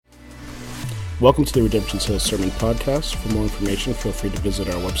Welcome to the Redemption Hill Sermon Podcast. For more information, feel free to visit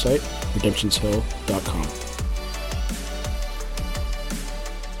our website, redemptionshill.com.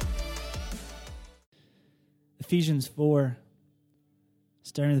 Ephesians 4,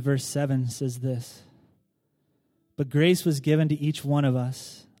 starting with verse 7, says this: "But grace was given to each one of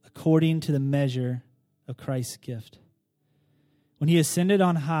us according to the measure of Christ's gift. When he ascended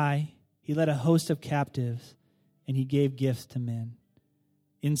on high, he led a host of captives, and he gave gifts to men.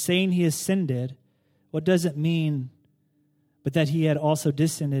 In saying he ascended, what does it mean but that he had also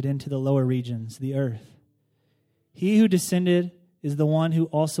descended into the lower regions, the earth? He who descended is the one who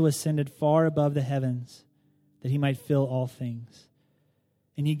also ascended far above the heavens, that he might fill all things.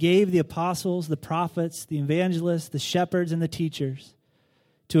 And he gave the apostles, the prophets, the evangelists, the shepherds, and the teachers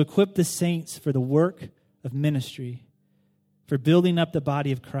to equip the saints for the work of ministry, for building up the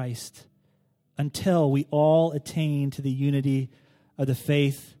body of Christ, until we all attain to the unity of the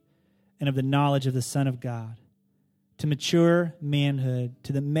faith and of the knowledge of the Son of God, to mature manhood,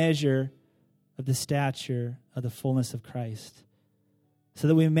 to the measure of the stature of the fullness of Christ, so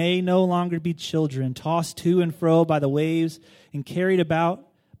that we may no longer be children, tossed to and fro by the waves and carried about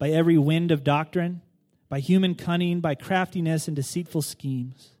by every wind of doctrine, by human cunning, by craftiness and deceitful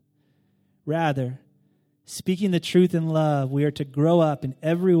schemes. Rather, speaking the truth in love, we are to grow up in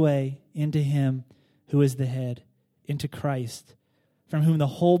every way into Him who is the head, into Christ, from whom the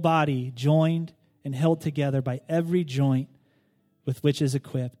whole body, joined and held together by every joint with which is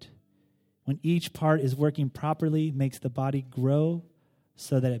equipped, when each part is working properly, makes the body grow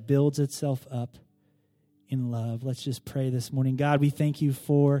so that it builds itself up in love." Let's just pray this morning. God, we thank you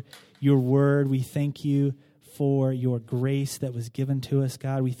for your word. We thank you for your grace that was given to us.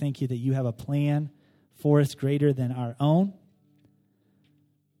 God, we thank you that you have a plan for us greater than our own.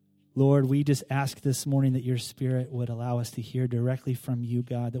 Lord, we just ask this morning that your Spirit would allow us to hear directly from you,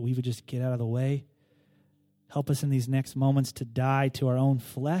 God, that we would just get out of the way. Help us in these next moments to die to our own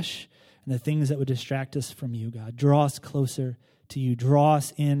flesh and the things that would distract us from you, God. Draw us closer to you. Draw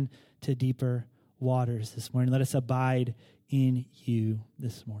us into deeper waters this morning. Let us abide in you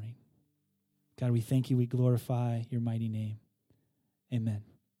this morning. God, we thank you. We glorify your mighty name. Amen.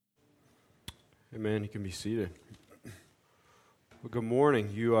 Amen. You can be seated. Well, good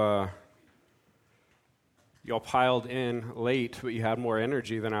morning. You all piled in late, but you had more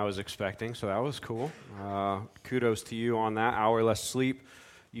energy than I was expecting, so that was cool. Kudos to you on that. Hour less sleep.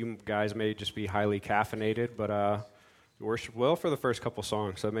 You guys may just be highly caffeinated, but you worshiped well for the first couple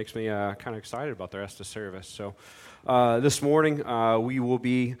songs, so that makes me kind of excited about the rest of the service. So this morning we will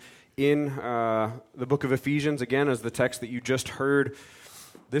be in the book of Ephesians, again, as the text that you just heard.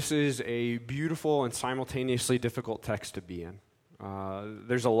 This is a beautiful and simultaneously difficult text to be in.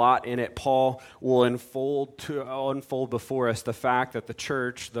 There's a lot in it. Paul will unfold before us the fact that the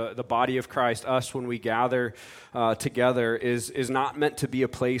church, the body of Christ, us when we gather together, is not meant to be a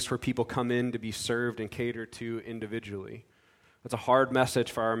place where people come in to be served and catered to individually. That's a hard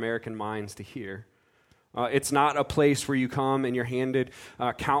message for our American minds to hear. It's not a place where you come and you're handed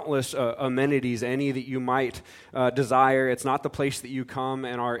countless amenities, any that you might desire. It's not the place that you come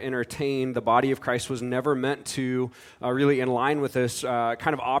and are entertained. The body of Christ was never meant to, really in line with this, kind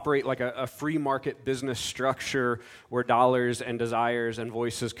of operate like a free market business structure where dollars and desires and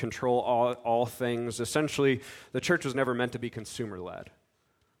voices control all things. Essentially, the church was never meant to be consumer-led.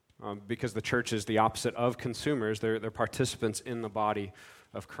 Because the church is the opposite of consumers. They're participants in the body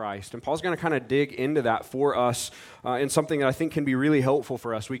of Christ. And Paul's going to kind of dig into that for us in something that I think can be really helpful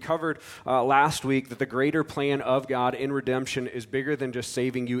for us. We covered last week that the greater plan of God in redemption is bigger than just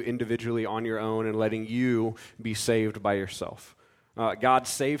saving you individually on your own and letting you be saved by yourself. God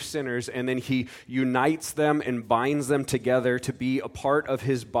saves sinners, and then he unites them and binds them together to be a part of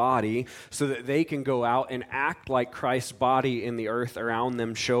his body so that they can go out and act like Christ's body in the earth around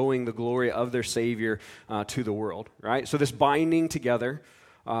them, showing the glory of their Savior to the world, right? So this binding together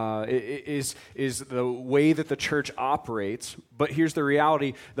is the way that the church operates. But here's the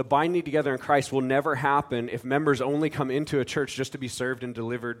reality: the binding together in Christ will never happen if members only come into a church just to be served and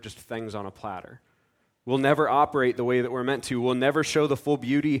delivered just things on a platter. We'll never operate the way that we're meant to. We'll never show the full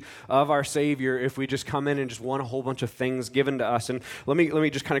beauty of our Savior if we just come in and just want a whole bunch of things given to us. And let me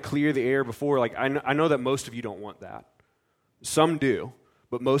just kind of clear the air before. Like I know that most of you don't want that. Some do,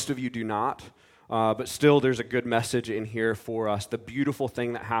 but most of you do not. But still, there's a good message in here for us. The beautiful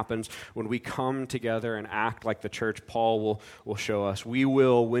thing that happens when we come together and act like the church, Paul will show us. We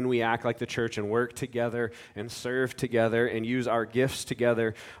will, when we act like the church and work together and serve together and use our gifts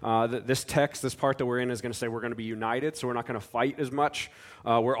together, this text, this part that we're in, is going to say we're going to be united, so we're not going to fight as much.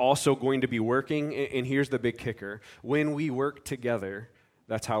 We're also going to be working, and here's the big kicker. When we work together,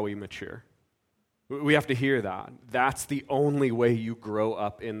 that's how we mature. We have to hear that. That's the only way you grow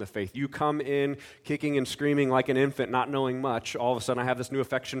up in the faith. You come in kicking and screaming like an infant, not knowing much. All of a sudden, I have this new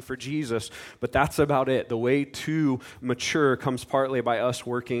affection for Jesus, but that's about it. The way to mature comes partly by us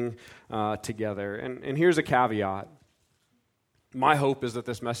working together. And here's a caveat. My hope is that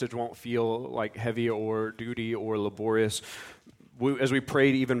this message won't feel like heavy or duty or laborious. As we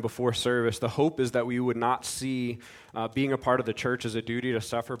prayed even before service, the hope is that we would not see being a part of the church as a duty to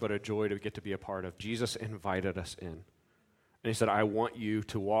suffer, but a joy to get to be a part of. Jesus invited us in. And he said, I want you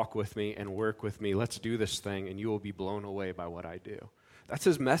to walk with me and work with me. Let's do this thing, and you will be blown away by what I do. That's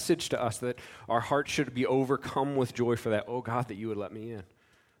his message to us, that our hearts should be overcome with joy for that. Oh, God, that you would let me in,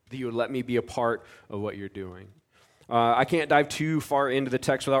 that you would let me be a part of what you're doing. I can't dive too far into the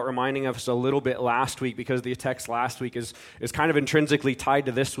text without reminding us a little bit last week, because the text last week is kind of intrinsically tied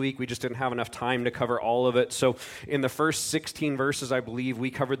to this week. We just didn't have enough time to cover all of it. So in the first 16 verses, I believe,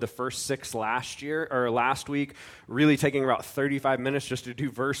 we covered the first 6 last week, really taking about 35 minutes just to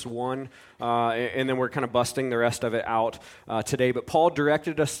do verse 1, and then we're kind of busting the rest of it out today. But Paul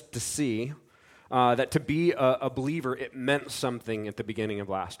directed us to see that to be a believer, it meant something at the beginning of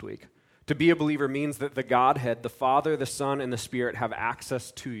last week. To be a believer means that the Godhead, the Father, the Son, and the Spirit have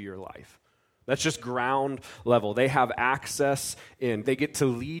access to your life. That's just ground level. They have access in. They get to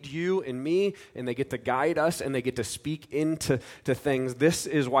lead you and me, and they get to guide us, and they get to speak into things. This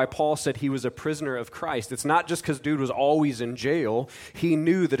is why Paul said he was a prisoner of Christ. It's not just because dude was always in jail. He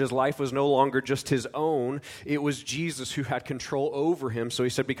knew that his life was no longer just his own. It was Jesus who had control over him. So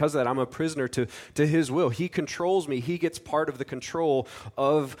he said, because of that, I'm a prisoner to his will. He controls me. He gets part of the control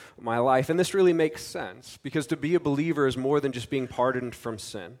of my life. And this really makes sense, because to be a believer is more than just being pardoned from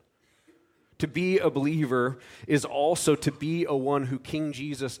sin. To be a believer is also to be a one who King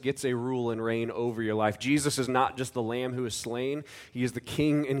Jesus gets a rule and reign over your life. Jesus is not just the lamb who is slain. He is the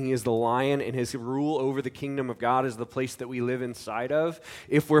king and he is the lion, and his rule over the kingdom of God is the place that we live inside of.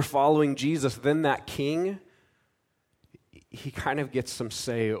 If we're following Jesus, then that king, he kind of gets some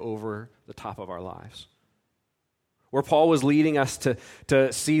say over the top of our lives. Where Paul was leading us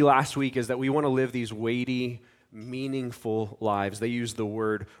to see last week is that we want to live these weighty, meaningful lives. They use the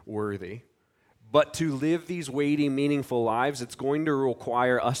word worthy. But to live these weighty, meaningful lives, it's going to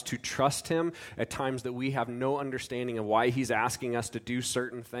require us to trust him at times that we have no understanding of why he's asking us to do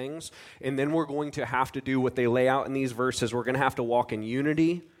certain things. And then we're going to have to do what they lay out in these verses. We're going to have to walk in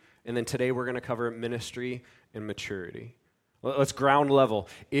unity. And then today we're going to cover ministry and maturity. Let's ground level.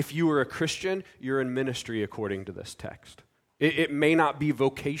 If you are a Christian, you're in ministry according to this text. It may not be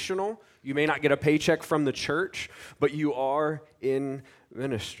vocational. You may not get a paycheck from the church, but you are in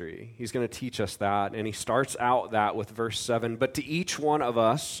ministry. He's going to teach us that, and he starts out that with verse 7. But to each one of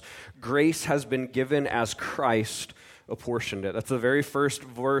us, grace has been given as Christ apportioned it. That's the very first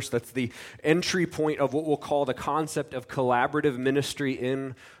verse. That's the entry point of what we'll call the concept of collaborative ministry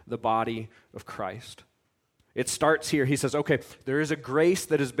in the body of Christ. It starts here. He says, okay, there is a grace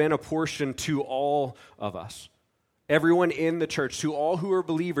that has been apportioned to all of us. Everyone in the church, to all who are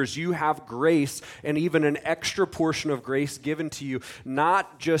believers, you have grace and even an extra portion of grace given to you.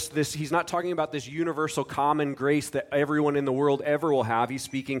 Not just this, he's not talking about this universal common grace that everyone in the world ever will have. He's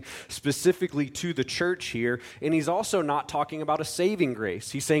speaking specifically to the church here. And he's also not talking about a saving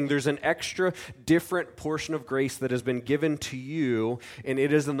grace. He's saying there's an extra different portion of grace that has been given to you, and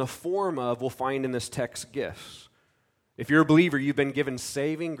it is in the form of, we'll find in this text, gifts. If you're a believer, you've been given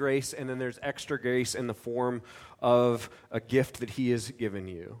saving grace, and then there's extra grace in the form of a gift that he has given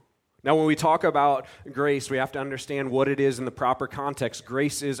you. Now, when we talk about grace, we have to understand what it is in the proper context.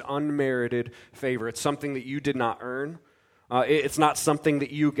 Grace is unmerited favor. It's something that you did not earn. It's not something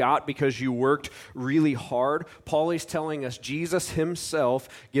that you got because you worked really hard. Paul is telling us Jesus himself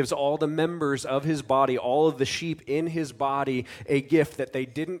gives all the members of his body, all of the sheep in his body, a gift that they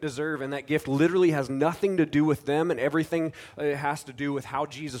didn't deserve, and that gift literally has nothing to do with them, and everything has to do with how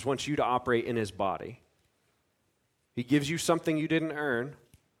Jesus wants you to operate in his body. He gives you something you didn't earn.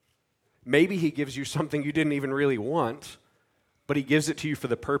 Maybe he gives you something you didn't even really want, but he gives it to you for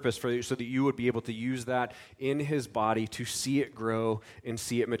the purpose, so that you would be able to use that in his body to see it grow and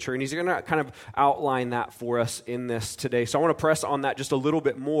see it mature. And he's going to kind of outline that for us in this today. So I want to press on that just a little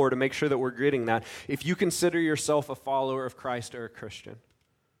bit more to make sure that we're getting that. If you consider yourself a follower of Christ or a Christian,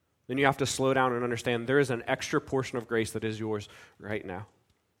 then you have to slow down and understand there is an extra portion of grace that is yours right now.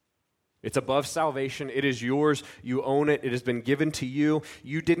 It's above salvation. It is yours. You own it. It has been given to you.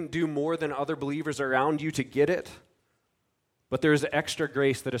 You didn't do more than other believers around you to get it. But there is extra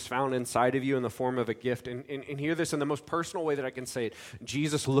grace that is found inside of you in the form of a gift. And hear this in the most personal way that I can say it.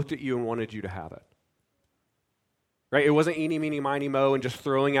 Jesus looked at you and wanted you to have it. Right? It wasn't eeny, meeny, miny, mo, and just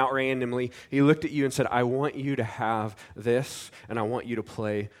throwing out randomly. He looked at you and said, I want you to have this, and I want you to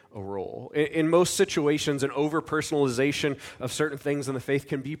play a role. In most situations, an over-personalization of certain things in the faith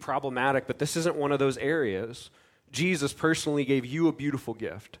can be problematic, but this isn't one of those areas. Jesus personally gave you a beautiful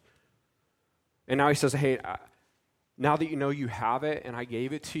gift. And now he says, hey, now that you know you have it and I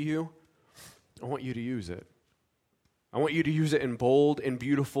gave it to you, I want you to use it. I want you to use it in bold and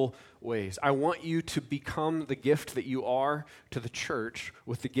beautiful ways. I want you to become the gift that you are to the church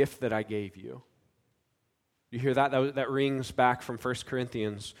with the gift that I gave you. You hear that? That rings back from 1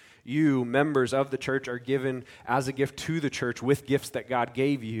 Corinthians. You, members of the church, are given as a gift to the church with gifts that God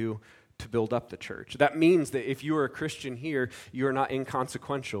gave you to build up the church. That means that if you are a Christian here, you are not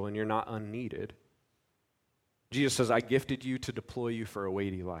inconsequential and you're not unneeded. Jesus says, I gifted you to deploy you for a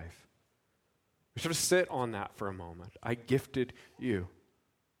weighty life. We should sit on that for a moment. I gifted you.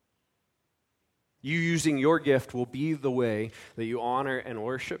 You using your gift will be the way that you honor and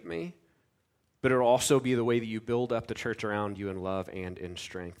worship me, but it'll also be the way that you build up the church around you in love and in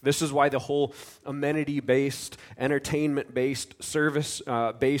strength. This is why the whole amenity-based, entertainment-based,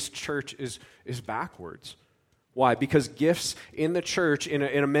 service-based church is backwards. Why? Because gifts in the church, in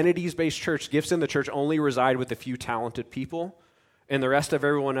an amenities-based church, gifts in the church only reside with a few talented people, and the rest of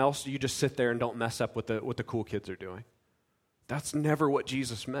everyone else, you just sit there and don't mess up what the cool kids are doing. That's never what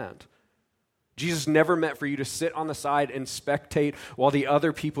Jesus meant. Jesus never meant for you to sit on the side and spectate while the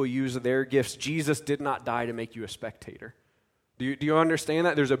other people use their gifts. Jesus did not die to make you a spectator. Do you understand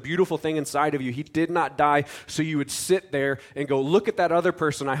that? There's a beautiful thing inside of you. He did not die so you would sit there and go, look at that other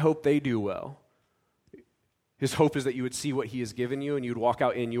person, I hope they do well. His hope is that you would see what he has given you and you'd walk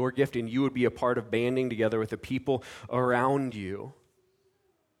out in your gift and you would be a part of banding together with the people around you.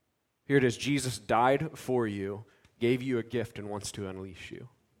 Here it is, Jesus died for you, gave you a gift, and wants to unleash you.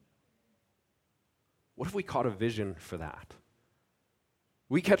 What if we caught a vision for that?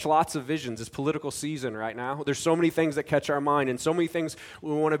 We catch lots of visions. It's political season right now. There's so many things that catch our mind and so many things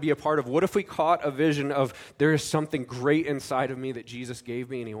we want to be a part of. What if we caught a vision of there is something great inside of me that Jesus gave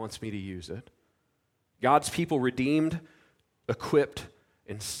me and he wants me to use it? God's people redeemed, equipped,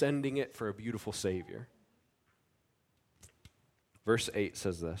 and sending it for a beautiful Savior. Verse 8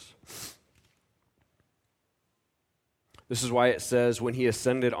 says this. This is why it says, when he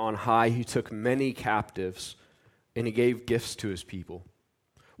ascended on high, he took many captives and he gave gifts to his people.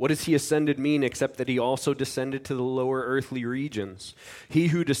 What does he ascended mean except that he also descended to the lower earthly regions? He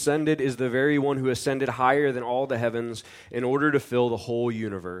who descended is the very one who ascended higher than all the heavens in order to fill the whole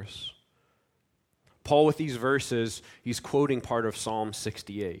universe. Paul, with these verses, he's quoting part of Psalm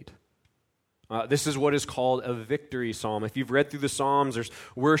 68. This is what is called a victory psalm. If you've read through the Psalms, there's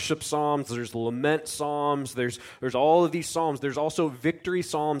worship psalms, there's lament psalms, there's all of these psalms. There's also victory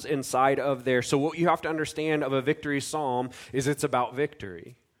psalms inside of there. So what you have to understand of a victory psalm is it's about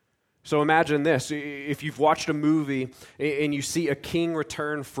victory. So imagine this. If you've watched a movie and you see a king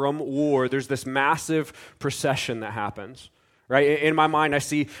return from war, there's this massive procession that happens. Right? In my mind, I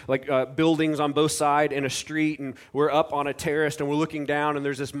see like buildings on both sides in a street, and we're up on a terrace, and we're looking down, and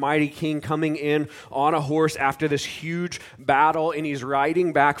there's this mighty king coming in on a horse after this huge battle, and he's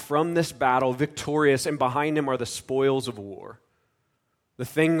riding back from this battle victorious, and behind him are the spoils of war, the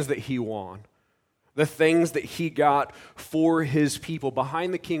things that he won. The things that he got for his people.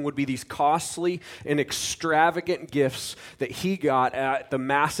 Behind the king would be these costly and extravagant gifts that he got at the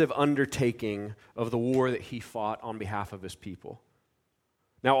massive undertaking of the war that he fought on behalf of his people.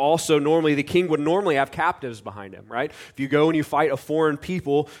 Now also, normally, the king would normally have captives behind him, right? If you go and you fight a foreign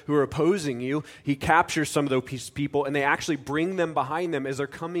people who are opposing you, he captures some of those people and they actually bring them behind them as they're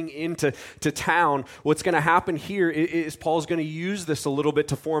coming into town. What's going to happen here is Paul's going to use this a little bit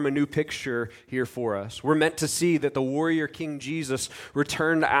to form a new picture here for us. We're meant to see that the warrior King Jesus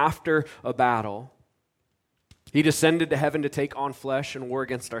returned after a battle. He descended to heaven to take on flesh and war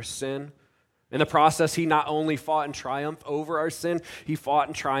against our sin. In the process, he not only fought and triumphed over our sin, he fought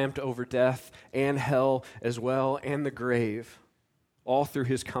and triumphed over death and hell as well, and the grave, all through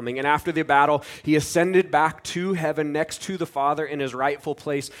his coming. And after the battle, he ascended back to heaven next to the Father in his rightful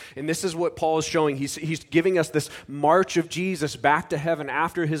place. And this is what Paul is showing. He's giving us this march of Jesus back to heaven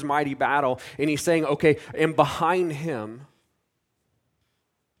after his mighty battle. And he's saying, okay, and behind him,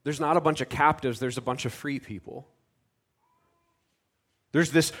 there's not a bunch of captives, there's a bunch of free people.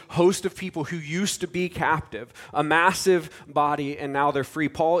 There's this host of people who used to be captive, a massive body, and now they're free.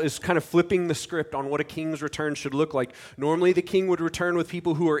 Paul is kind of flipping the script on what a king's return should look like. Normally, the king would return with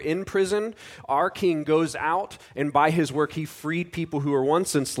people who are in prison. Our king goes out, and by his work, he freed people who were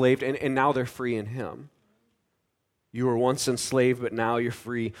once enslaved, and now they're free in him. You were once enslaved, but now you're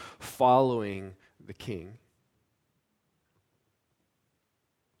free following the king.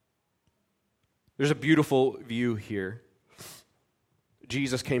 There's a beautiful view here.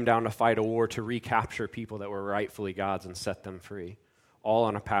 Jesus came down to fight a war to recapture people that were rightfully God's and set them free, all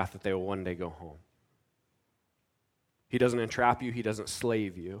on a path that they will one day go home. He doesn't entrap you. He doesn't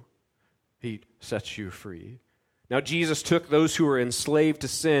slave you. He sets you free. Now, Jesus took those who were enslaved to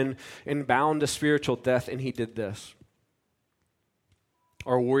sin and bound to spiritual death, and he did this.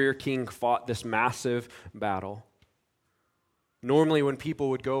 Our warrior king fought this massive battle. Normally, when people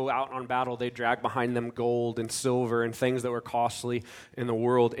would go out on battle, they'd drag behind them gold and silver and things that were costly in the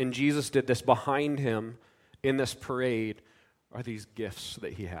world. And Jesus did this. Behind him in this parade are these gifts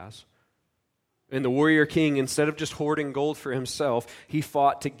that he has. And the warrior king, instead of just hoarding gold for himself, he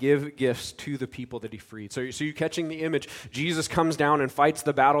fought to give gifts to the people that he freed. So you're catching the image. Jesus comes down and fights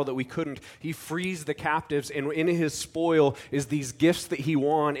the battle that we couldn't. He frees the captives, and in his spoil is these gifts that he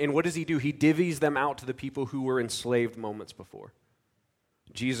won. And what does he do? He divvies them out to the people who were enslaved moments before.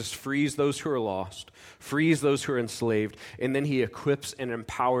 Jesus frees those who are lost, frees those who are enslaved, and then he equips and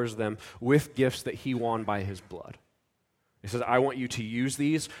empowers them with gifts that he won by his blood. He says, I want you to use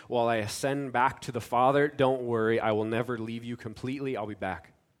these while I ascend back to the Father. Don't worry, I will never leave you completely. I'll be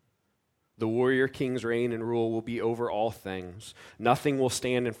back. The warrior king's reign and rule will be over all things. Nothing will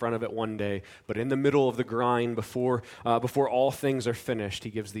stand in front of it one day, but in the middle of the grind, before all things are finished,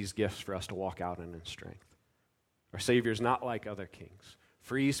 he gives these gifts for us to walk out in strength. Our Savior is not like other kings.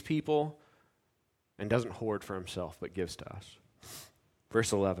 Frees people and doesn't hoard for himself, but gives to us.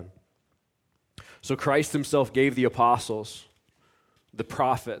 Verse 11. So Christ himself gave the apostles, the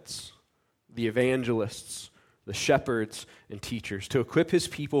prophets, the evangelists, the shepherds, and teachers to equip his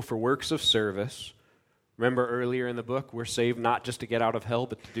people for works of service. Remember earlier in the book, we're saved not just to get out of hell,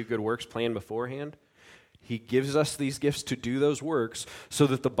 but to do good works planned beforehand. He gives us these gifts to do those works so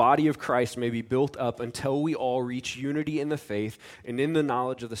that the body of Christ may be built up until we all reach unity in the faith and in the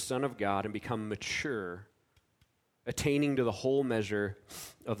knowledge of the Son of God and become mature, attaining to the whole measure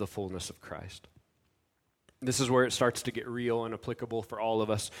of the fullness of Christ. This is where it starts to get real and applicable for all of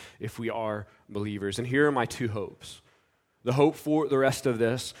us if we are believers. And here are my two hopes. The hope for the rest of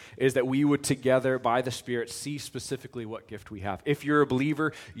this is that we would together, by the Spirit, see specifically what gift we have. If you're a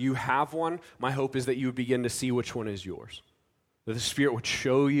believer, you have one. My hope is that you would begin to see which one is yours. That the Spirit would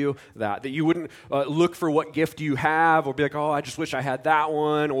show you that you wouldn't look for what gift you have or be like, oh, I just wish I had that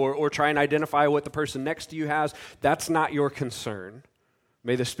one, or try and identify what the person next to you has. That's not your concern.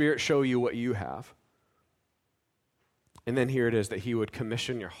 May the Spirit show you what you have. And then here it is, that he would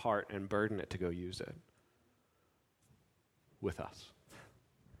commission your heart and burden it to go use it with us.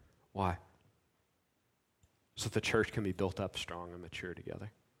 Why? So that the church can be built up strong and mature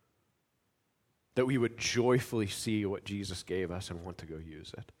together. That we would joyfully see what Jesus gave us and want to go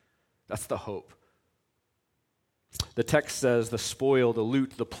use it. That's the hope. The text says the spoil, the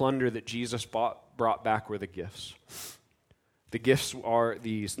loot, the plunder that Jesus brought back were the gifts. The gifts are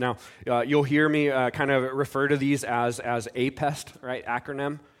these. Now, you'll hear me kind of refer to these as APEST, right,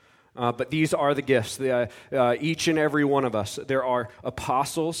 acronym. But these are the gifts, each and every one of us. There are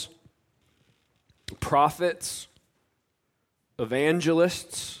apostles, prophets,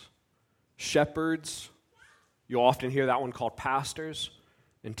 evangelists, shepherds. You'll often hear that one called pastors,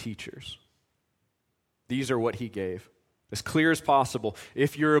 and teachers. These are what he gave. As clear as possible,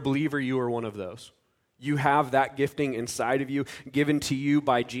 if you're a believer, you are one of those. You have that gifting inside of you, given to you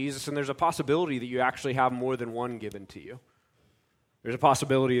by Jesus, and there's a possibility that you actually have more than one given to you. There's a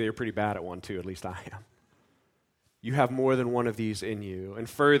possibility that you're pretty bad at one too, at least I am. You have more than one of these in you. And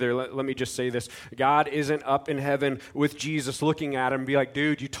further, let me just say this. God isn't up in heaven with Jesus looking at him and be like,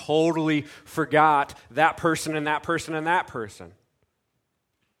 dude, you totally forgot that person and that person and that person.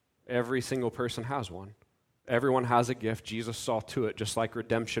 Every single person has one. Everyone has a gift. Jesus saw to it, just like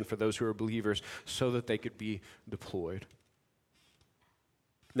redemption for those who are believers, so that they could be deployed.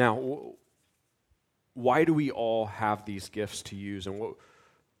 Now, why do we all have these gifts to use, and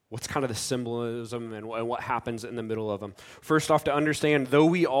what's kind of the symbolism and what happens in the middle of them? First off, to understand, though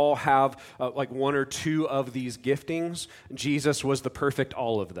we all have like one or two of these giftings, Jesus was the perfect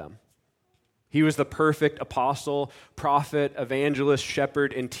all of them. He was the perfect apostle, prophet, evangelist,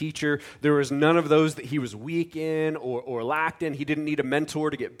 shepherd, and teacher. There was none of those that he was weak in or lacked in. He didn't need a mentor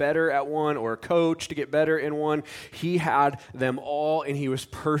to get better at one or a coach to get better in one. He had them all, and he was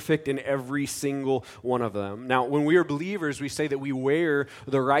perfect in every single one of them. Now, when we are believers, we say that we wear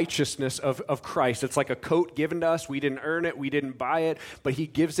the righteousness of Christ. It's like a coat given to us. We didn't earn it. We didn't buy it, but he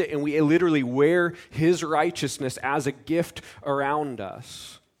gives it, and we literally wear his righteousness as a gift around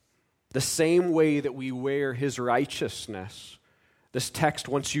us. The same way that we wear his righteousness, this text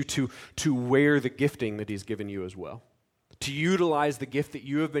wants you to wear the gifting that he's given you as well. to utilize the gift that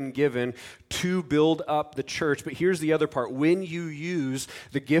you have been given to build up the church. But here's the other part. When you use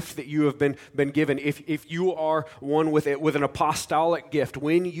the gift that you have been given, if you are one with an apostolic gift,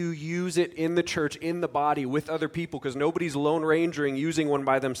 when you use it in the church, in the body, with other people, because nobody's lone rangering using one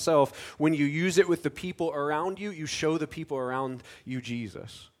by themselves, when you use it with the people around you, you show the people around you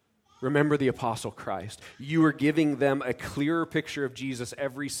Jesus. Remember the Apostle Christ. You are giving them a clearer picture of Jesus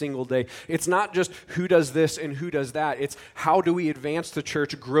every single day. It's not just who does this and who does that. It's how do we advance the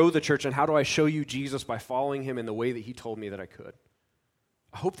church, grow the church, and how do I show you Jesus by following him in the way that he told me that I could.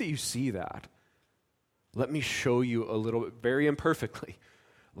 I hope that you see that. Let me show you a little bit, very imperfectly,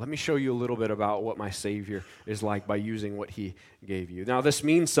 let me show you a little bit about what my Savior is like by using what he gave you. Now, this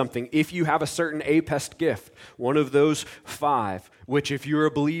means something. If you have a certain APEST gift, one of those 5, which if you're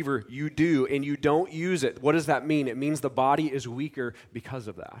a believer, you do, and you don't use it, what does that mean? It means the body is weaker because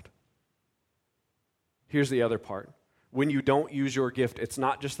of that. Here's the other part. When you don't use your gift, it's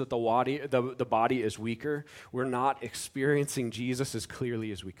not just that the body is weaker. We're not experiencing Jesus as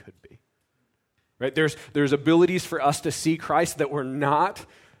clearly as we could be. Right? There's abilities for us to see Christ that we're not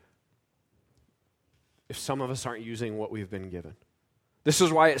if some of us aren't using what we've been given. This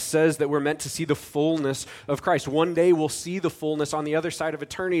is why it says that we're meant to see the fullness of Christ. One day we'll see the fullness on the other side of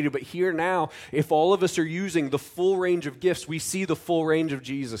eternity, but here now, if all of us are using the full range of gifts, we see the full range of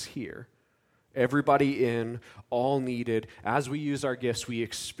Jesus here. Everybody in, all needed. As we use our gifts, we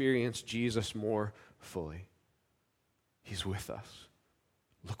experience Jesus more fully. He's with us.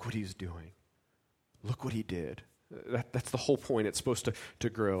 Look what he's doing. Look what he did. That's the whole point. It's supposed to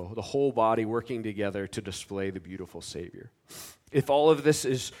grow. The whole body working together to display the beautiful Savior. If all of this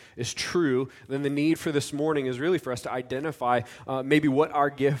is true, then the need for this morning is really for us to identify maybe what our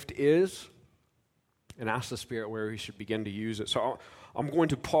gift is and ask the Spirit where we should begin to use it. So I'm going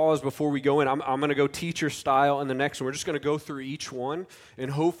to pause before we go in. I'm going to go teacher style in the next one. We're just going to go through each one,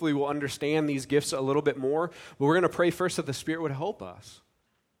 and hopefully we'll understand these gifts a little bit more. But we're going to pray first that the Spirit would help us.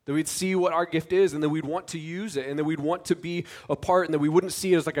 That we'd see what our gift is, and that we'd want to use it, and that we'd want to be a part, and that we wouldn't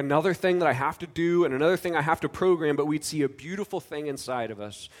see it as like another thing that I have to do and another thing I have to program, but we'd see a beautiful thing inside of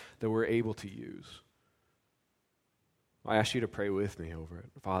us that we're able to use. I ask you to pray with me over it.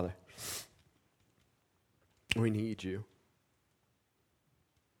 Father, we need you.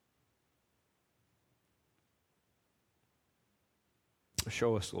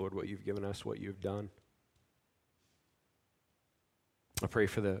 Show us, Lord, what you've given us, what you've done. I pray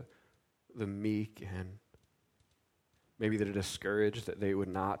for the meek and maybe the discouraged, that they would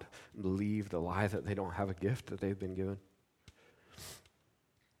not believe the lie that they don't have a gift that they've been given.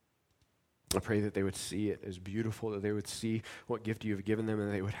 I pray that they would see it as beautiful, that they would see what gift you have given them,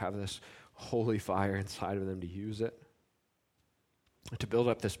 and they would have this holy fire inside of them to use it, to build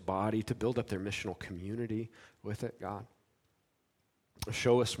up this body, to build up their missional community with it, God.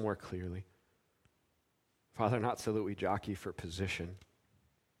 Show us more clearly. Father, not so that we jockey for position,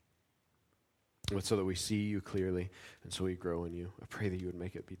 but so that we see you clearly and so we grow in you. I pray that you would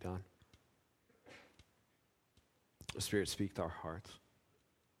make it be done. Spirit, speak to our hearts.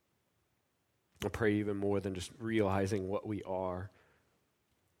 I pray even more than just realizing what we are,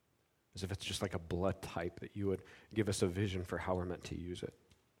 as if it's just like a blood type, that you would give us a vision for how we're meant to use it.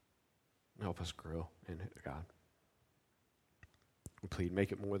 Help us grow in it, God. We plead,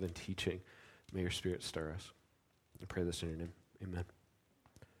 make it more than teaching. May your Spirit stir us. I pray this in your name. Amen.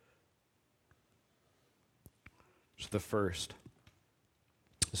 So the first,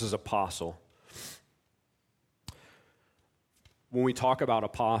 this is apostle. When we talk about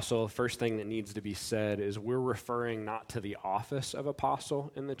apostle, the first thing that needs to be said is we're referring not to the office of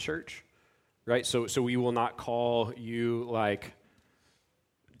apostle in the church, right? So we will not call you like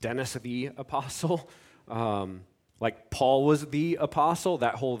Dennis the apostle, like Paul was the apostle.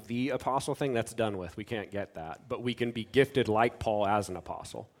 That whole the apostle thing, that's done with. We can't get that. But we can be gifted like Paul as an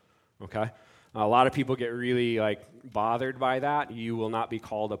apostle, okay? A lot of people get really bothered by that. You will not be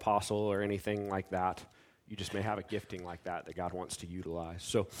called apostle or anything like that. You just may have a gifting like that God wants to utilize.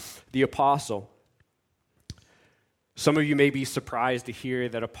 So the apostle, some of you may be surprised to hear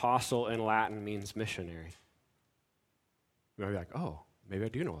that apostle in Latin means missionary. You might be like, oh, maybe I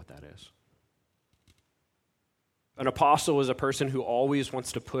do know what that is. An apostle is a person who always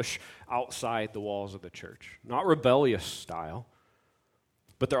wants to push outside the walls of the church. Not rebellious style,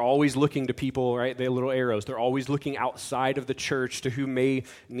 but they're always looking to people, right? They're little arrows. They're always looking outside of the church to who may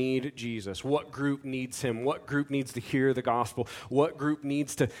need Jesus. What group needs him? What group needs to hear the gospel? What group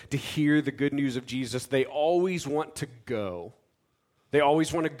needs to hear the good news of Jesus? They always want to go. They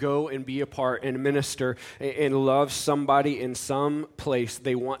always want to go and be a part and minister and love somebody in some place.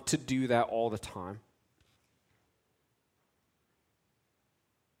 They want to do that all the time.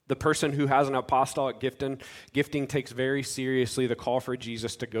 The person who has an apostolic gifting takes very seriously the call for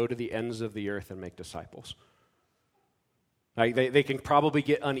Jesus to go to the ends of the earth and make disciples. Like they can probably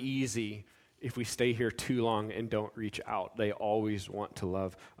get uneasy if we stay here too long and don't reach out. They always want to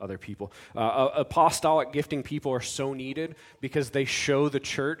love other people. Apostolic gifting people are so needed because they show the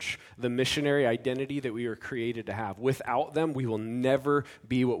church the missionary identity that we were created to have. Without them, we will never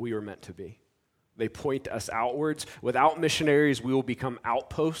be what we were meant to be. They point us outwards. Without missionaries, we will become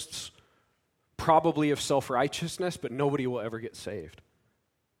outposts, probably of self-righteousness, but nobody will ever get saved.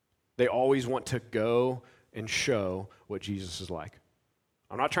 They always want to go and show what Jesus is like.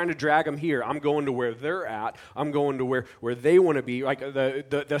 I'm not trying to drag them here. I'm going to where they're at. I'm going to where they want to be. Like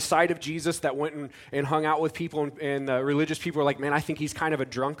the side of Jesus that went and hung out with people, and the religious people were like, man, I think he's kind of a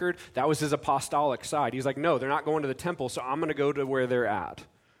drunkard. That was his apostolic side. He's like, no, they're not going to the temple, so I'm going to go to where they're at.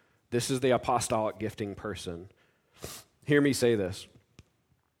 This is the apostolic gifting person. Hear me say this.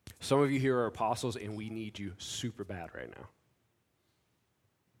 Some of you here are apostles, and we need you super bad right now.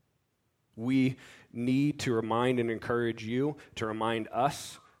 We need to remind and encourage you, to remind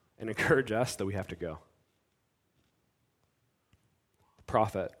us and encourage us that we have to go.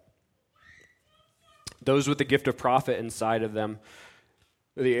 Prophet. Those with the gift of prophet inside of them,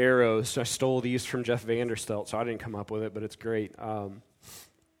 the arrows. I stole these from Jeff Vanderstelt, so I didn't come up with it, but it's great.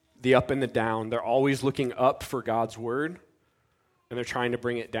 The up and the down. They're always looking up for God's word, and they're trying to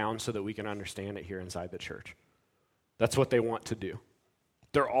bring it down so that we can understand it here inside the church. That's what they want to do.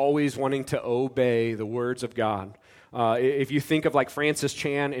 They're always wanting to obey the words of God. If you think of like Francis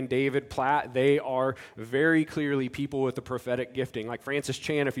Chan and David Platt, they are very clearly people with the prophetic gifting. Like Francis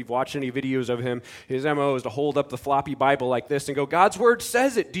Chan, if you've watched any videos of him, his MO is to hold up the floppy Bible like this and go, God's word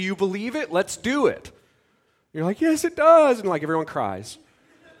says it. Do you believe it? Let's do it. You're like, yes, it does. And like everyone cries.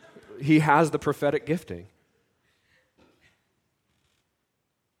 He has the prophetic gifting.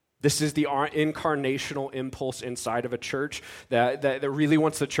 This is the incarnational impulse inside of a church that really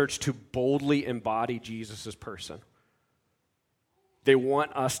wants the church to boldly embody Jesus' person. They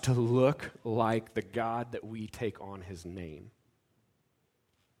want us to look like the God that we take on his name.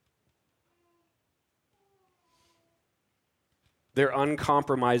 They're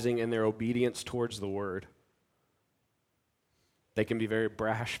uncompromising in their obedience towards the word. They can be very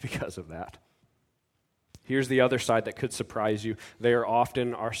brash because of that. Here's the other side that could surprise you. They are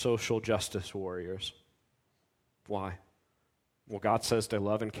often our social justice warriors. Why? Well, God says to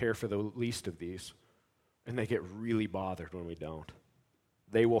love and care for the least of these, and they get really bothered when we don't.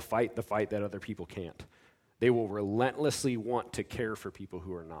 They will fight the fight that other people can't. They will relentlessly want to care for people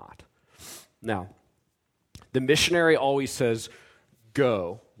who are not. Now, the missionary always says,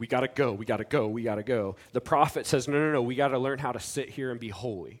 go. We got to go. We got to go. We got to go. The prophet says, no. We got to learn how to sit here and be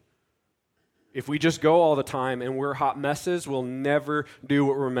holy. If we just go all the time and we're hot messes, we'll never do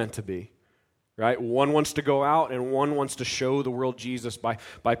what we're meant to be, right? One wants to go out and one wants to show the world Jesus by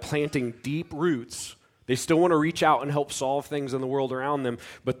planting deep roots. They still want to reach out and help solve things in the world around them,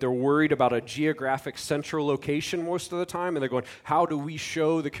 but they're worried about a geographic central location most of the time, and they're going, how do we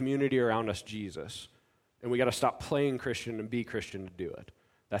show the community around us Jesus? And we got to stop playing Christian and be Christian to do it.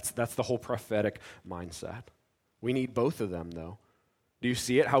 That's the whole prophetic mindset. We need both of them, though. Do you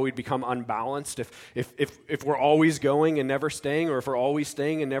see it, how we'd become unbalanced? If we're always going and never staying, or if we're always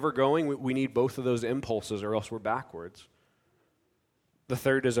staying and never going, we need both of those impulses, or else we're backwards. The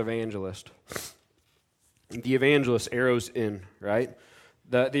third is evangelist. The evangelist arrows in, right?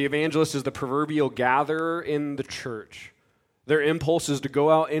 The evangelist is the proverbial gatherer in the church. Their impulse is to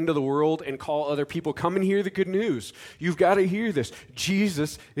go out into the world and call other people, come and hear the good news. You've got to hear this.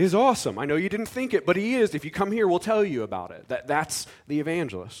 Jesus is awesome. I know you didn't think it, but he is. If you come here, we'll tell you about it. That's the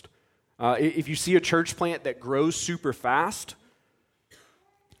evangelist. If you see a church plant that grows super fast,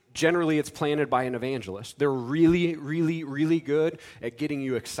 generally it's planted by an evangelist. They're really, really, really good at getting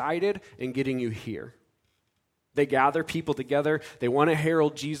you excited and getting you here. They gather people together. They want to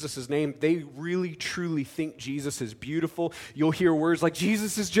herald Jesus' name. They really, truly think Jesus is beautiful. You'll hear words like,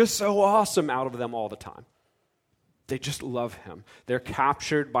 Jesus is just so awesome out of them all the time. They just love him. They're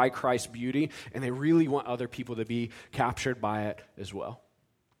captured by Christ's beauty, and they really want other people to be captured by it as well.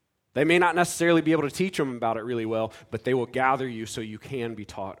 They may not necessarily be able to teach them about it really well, but they will gather you so you can be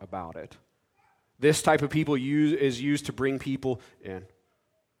taught about it. This type of people is used to bring people in.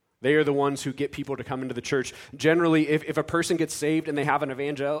 They are the ones who get people to come into the church. Generally, if a person gets saved and they have an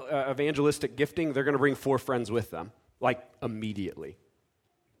evangelistic gifting, they're going to bring 4 friends with them, like immediately.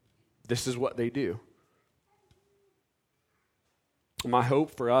 This is what they do. My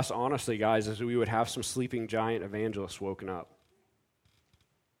hope for us, honestly, guys, is we would have some sleeping giant evangelists woken up.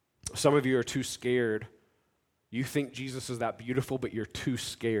 Some of you are too scared You think Jesus is that beautiful, but you're too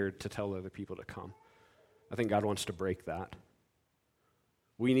scared to tell other people to come. I think God wants to break that.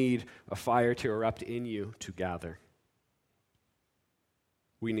 We need a fire to erupt in you to gather.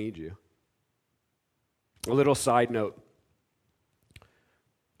 We need you. A little side note.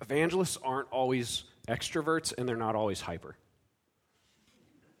 Evangelists aren't always extroverts, and they're not always hyper.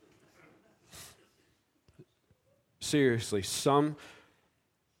 Seriously, some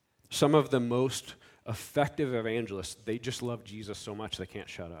of the most effective evangelists, they just love Jesus so much they can't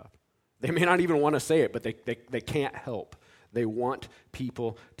shut up. They may not even want to say it, but they can't help. They want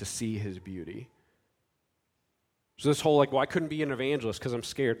people to see his beauty. So this whole I couldn't be an evangelist because I'm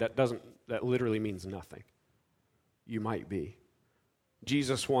scared, that literally means nothing. You might be.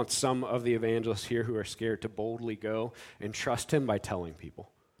 Jesus wants some of the evangelists here who are scared to boldly go and trust him by telling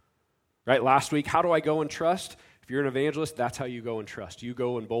people. Right? Last week, how do I go and trust? If you're an evangelist, that's how you go and trust. You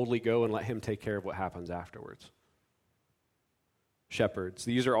go and boldly go and let him take care of what happens afterwards. Shepherds.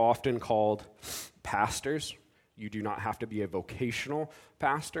 These are often called pastors. You do not have to be a vocational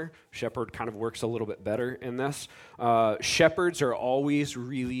pastor. Shepherd kind of works a little bit better in this. Shepherds are always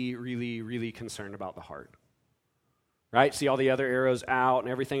really, really, really concerned about the heart. Right? See all the other arrows out and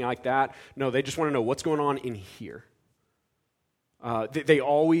everything like that? No, they just want to know what's going on in here. They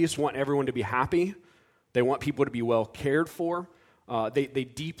always want everyone to be happy. They want people to be well cared for. They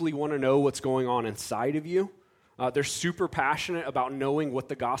deeply want to know what's going on inside of you. They're super passionate about knowing what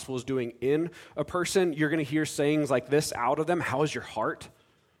the gospel is doing in a person. You're going to hear sayings like this out of them. How is your heart?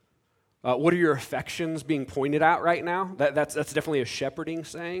 What are your affections being pointed at right now? That's definitely a shepherding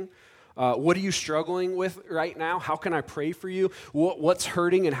saying. What are you struggling with right now? How can I pray for you? What's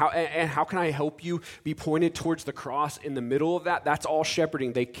hurting and how can I help you be pointed towards the cross in the middle of that? That's all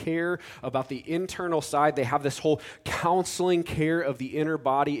shepherding. They care about the internal side. They have this whole counseling care of the inner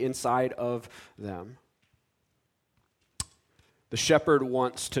body inside of them. The shepherd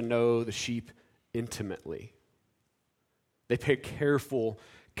wants to know the sheep intimately. They pay careful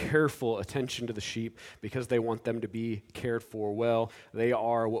attention to the sheep because they want them to be cared for well. They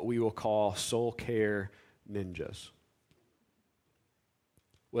are what we will call soul care ninjas.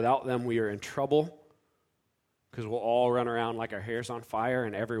 Without them, we are in trouble because we'll all run around like our hair's on fire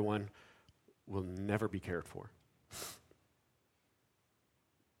and everyone will never be cared for.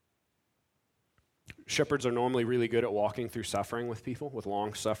 Shepherds are normally really good at walking through suffering with people, with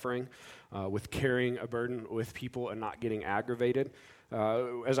long suffering, with carrying a burden with people and not getting aggravated.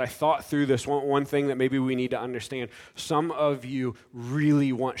 As I thought through this, one thing that maybe we need to understand, some of you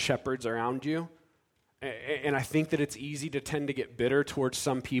really want shepherds around you, and I think that it's easy to tend to get bitter towards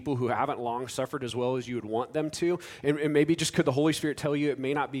some people who haven't long suffered as well as you would want them to, and maybe just could the Holy Spirit tell you it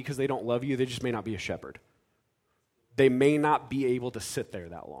may not be because they don't love you, they just may not be a shepherd. They may not be able to sit there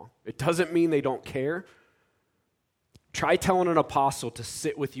that long. It doesn't mean they don't care. Try telling an apostle to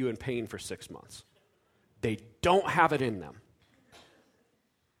sit with you in pain for 6 months. They don't have it in them.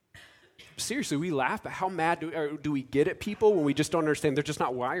 Seriously, we laugh, but how mad do we get at people when we just don't understand they're just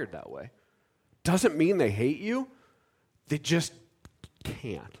not wired that way? Doesn't mean they hate you. They just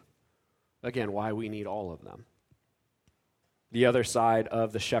can't. Again, why we need all of them. The other side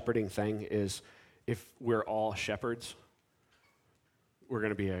of the shepherding thing is if we're all shepherds, we're going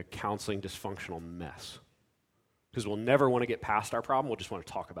to be a counseling dysfunctional mess. Because we'll never want to get past our problem. We'll just want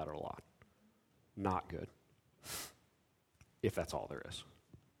to talk about it a lot. Not good. If that's all there is.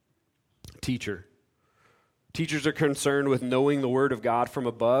 Teacher. Teachers are concerned with knowing the Word of God from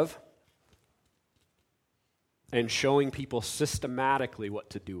above and showing people systematically what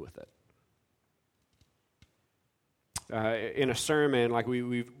to do with it. In a sermon, like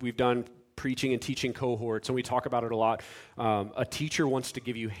we've done preaching and teaching cohorts, and we talk about it a lot. A teacher wants to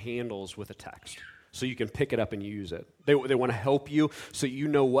give you handles with a text so you can pick it up and use it. They want to help you so you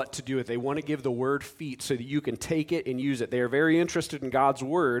know what to do with it. They want to give the word feet so that you can take it and use it. They are very interested in God's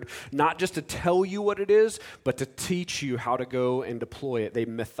word, not just to tell you what it is, but to teach you how to go and deploy it. They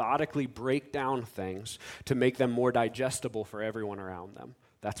methodically break down things to make them more digestible for everyone around them.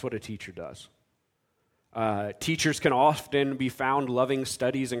 That's what a teacher does. Teachers can often be found loving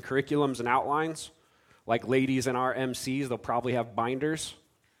studies and curriculums and outlines. Like ladies in our MCs, they'll probably have binders.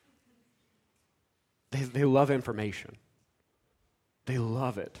 They love information. They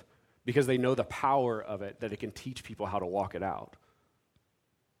love it because they know the power of it, that it can teach people how to walk it out.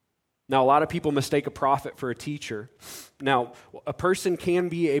 Now, a lot of people mistake a prophet for a teacher. Now, a person can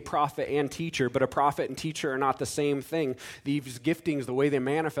be a prophet and teacher, but a prophet and teacher are not the same thing. These giftings, the way they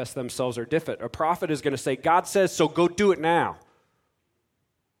manifest themselves are different. A prophet is going to say, God says, so go do it now.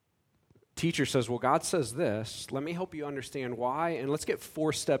 Teacher says, well, God says this. Let me help you understand why, and let's get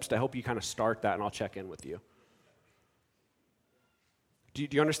 4 steps to help you kind of start that, and I'll check in with you. Do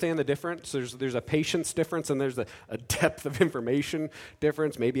you understand the difference? There's a patience difference, and there's a depth of information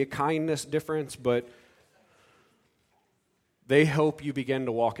difference, maybe a kindness difference, but they help you begin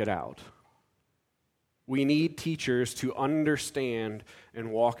to walk it out. We need teachers to understand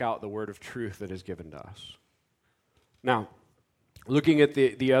and walk out the word of truth that is given to us. Now, looking at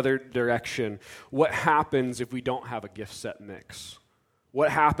the other direction, what happens if we don't have a gift set mix?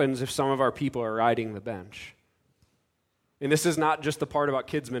 What happens if some of our people are riding the bench? And this is not just the part about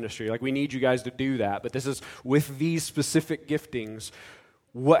kids ministry. Like, we need you guys to do that, but this is with these specific giftings.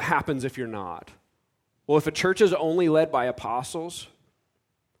 What happens if you're not? Well, if a church is only led by apostles,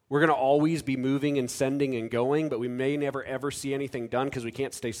 we're going to always be moving and sending and going, but we may never ever see anything done because we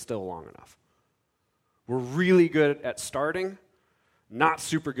can't stay still long enough. We're really good at starting, not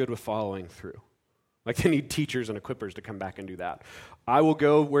super good with following through. Like, they need teachers and equippers to come back and do that. I will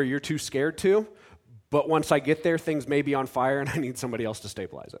go where you're too scared to, but once I get there, things may be on fire and I need somebody else to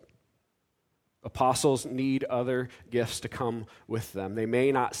stabilize it. Apostles need other gifts to come with them. They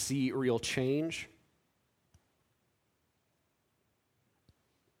may not see real change,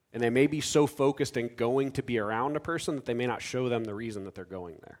 and they may be so focused in going to be around a person that they may not show them the reason that they're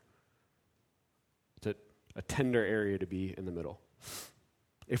going there. It's a tender area to be in the middle.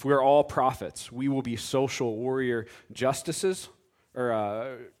 If we're all prophets, we will be social warrior justices,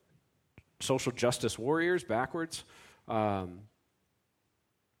 or social justice warriors, backwards. We'll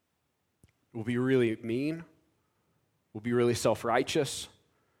be really mean. We'll be really self-righteous.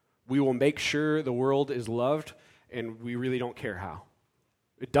 We will make sure the world is loved, and we really don't care how.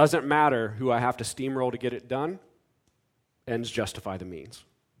 It doesn't matter who I have to steamroll to get it done. Ends justify the means.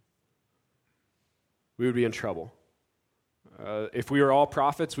 We would be in trouble. If we were all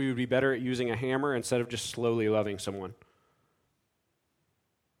prophets, we would be better at using a hammer instead of just slowly loving someone.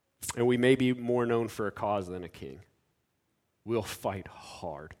 And we may be more known for a cause than a king. We'll fight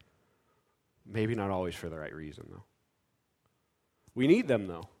hard. Maybe not always for the right reason, though. We need them,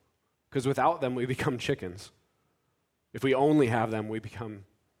 though, because without them, we become chickens. If we only have them, we become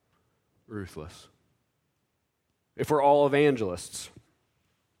ruthless. If we're all evangelists,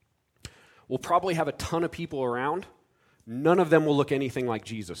 we'll probably have a ton of people around. None of them will look anything like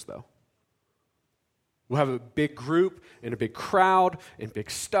Jesus, though. We'll have a big group and a big crowd and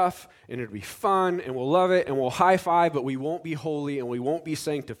big stuff, and it'll be fun, and we'll love it, and we'll high-five, but we won't be holy, and we won't be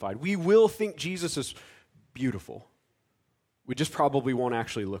sanctified. We will think Jesus is beautiful. We just probably won't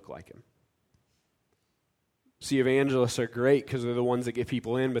actually look like him. See, evangelists are great because they're the ones that get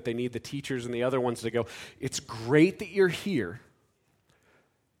people in, but they need the teachers and the other ones to go, it's great that you're here.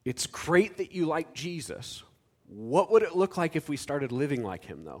 It's great that you like Jesus. What would it look like if we started living like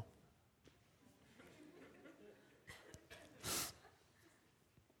him, though?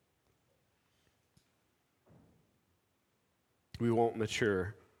 We won't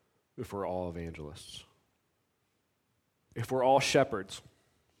mature if we're all evangelists. If we're all shepherds,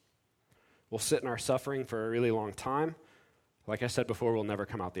 we'll sit in our suffering for a really long time. Like I said before, we'll never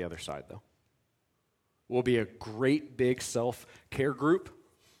come out the other side, though. We'll be a great big self-care group,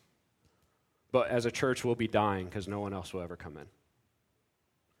 but as a church, we'll be dying because no one else will ever come in.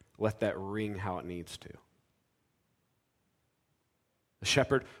 Let that ring how it needs to. The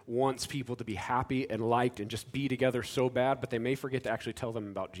shepherd wants people to be happy and liked and just be together so bad, but they may forget to actually tell them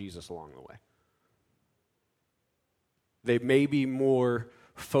about Jesus along the way. They may be more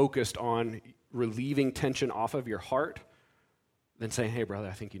focused on relieving tension off of your heart than saying, hey, brother,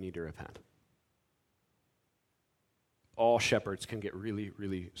 I think you need to repent. All shepherds can get really,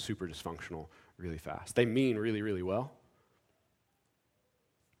 really super dysfunctional really fast. They mean really, really well,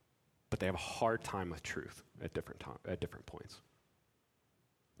 but they have a hard time with truth at different points.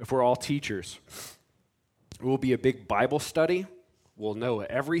 If we're all teachers, it will be a big Bible study. We'll know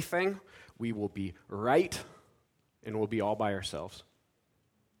everything. We will be right, and we'll be all by ourselves.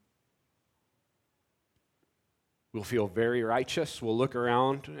 We'll feel very righteous. We'll look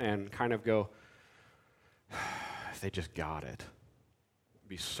around and kind of go, if they just got it, it'd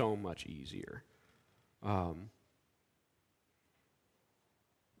be so much easier. But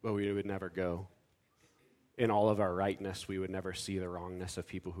we would never go. In all of our rightness, we would never see the wrongness of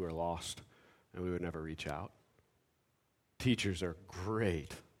people who are lost, and we would never reach out. Teachers are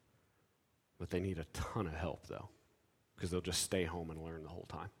great, but they need a ton of help, though, because they'll just stay home and learn the whole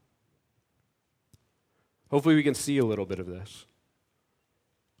time. Hopefully we can see a little bit of this.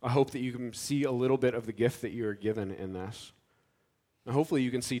 I hope that you can see a little bit of the gift that you are given in this. And hopefully you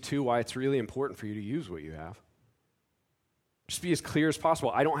can see, too, why it's really important for you to use what you have. Just be as clear as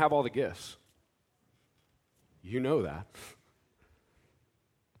possible. I don't have all the gifts. You know that.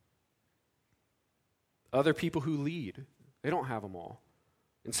 Other people who lead, they don't have them all.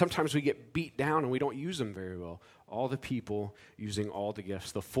 And sometimes we get beat down and we don't use them very well. All the people using all the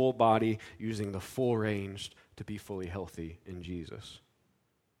gifts, the full body using the full range to be fully healthy in Jesus.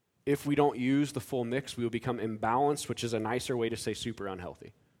 If we don't use the full mix, we will become imbalanced, which is a nicer way to say super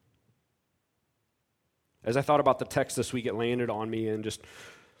unhealthy. As I thought about the text this week, it landed on me, and just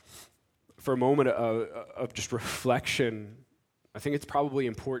for a moment of just reflection, I think it's probably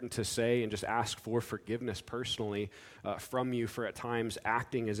important to say and just ask for forgiveness personally from you for at times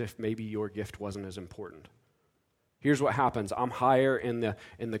acting as if maybe your gift wasn't as important. Here's what happens. I'm higher in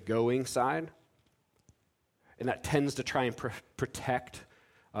the going side, and that tends to try and protect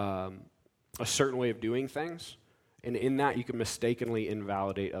a certain way of doing things. And in that, you can mistakenly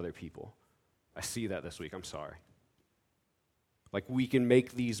invalidate other people. I see that this week. I'm sorry. Like, we can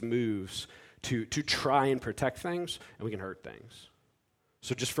make these moves to try and protect things, and we can hurt things.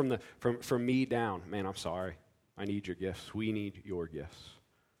 So just from me down, man, I'm sorry. I need your gifts. We need your gifts.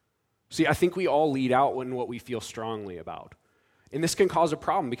 See, I think we all lead out in what we feel strongly about. And this can cause a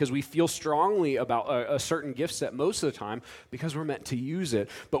problem because we feel strongly about a certain gift set most of the time because we're meant to use it.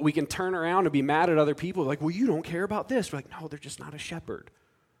 But we can turn around and be mad at other people like, well, you don't care about this. We're like, no, they're just not a shepherd.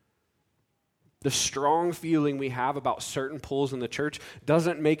 The strong feeling we have about certain pulls in the church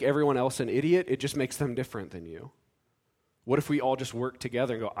doesn't make everyone else an idiot. It just makes them different than you. What if we all just work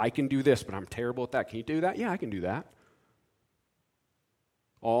together and go, I can do this, but I'm terrible at that. Can you do that? Yeah, I can do that.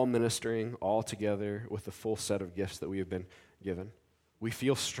 All ministering, all together with the full set of gifts that we have been given. We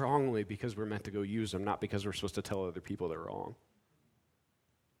feel strongly because we're meant to go use them, not because we're supposed to tell other people they're wrong.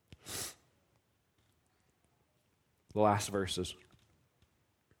 The last verses.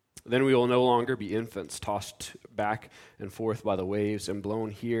 Then we will no longer be infants, tossed back and forth by the waves and blown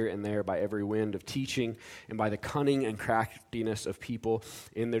here and there by every wind of teaching and by the cunning and craftiness of people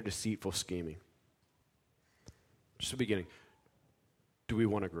in their deceitful scheming. Just the beginning. Do we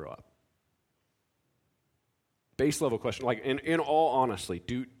want to grow up? Base level question. Like, in all honesty,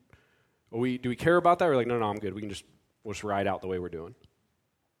 do we care about that? Or like, no, I'm good. We'll just ride out the way we're doing.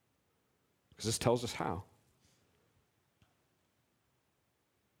 Because this tells us how.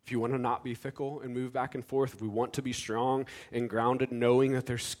 If you want to not be fickle and move back and forth, if we want to be strong and grounded, knowing that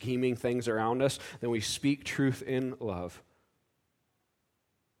there's scheming things around us, then we speak truth in love.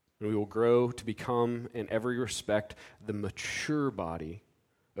 And we will grow to become, in every respect, the mature body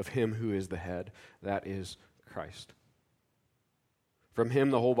of Him who is the head, that is Christ. From Him,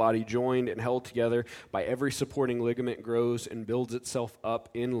 the whole body, joined and held together by every supporting ligament, grows and builds itself up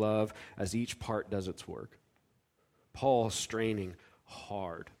in love as each part does its work. Paul is straining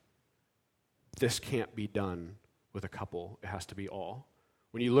hard. This can't be done with a couple. It has to be all.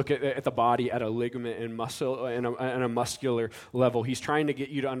 When you look at the body at a ligament and muscle and a muscular level, he's trying to get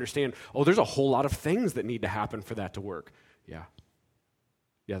you to understand, oh, there's a whole lot of things that need to happen for that to work. Yeah,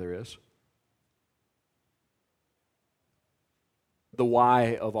 there is. The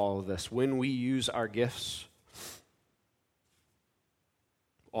why of all of this, when we use our gifts,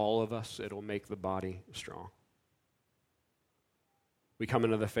 all of us, it'll make the body strong. We come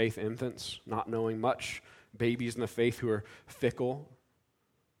into the faith infants, not knowing much, babies in the faith who are fickle.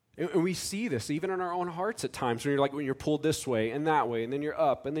 And we see this even in our own hearts at times when you're pulled this way and that way, and then you're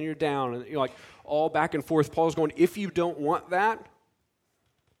up and then you're down, and you're like all back and forth. Paul's going, if you don't want that,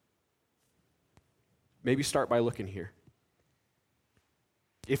 maybe start by looking here.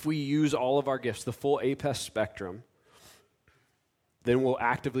 If we use all of our gifts, the full APES spectrum, then we'll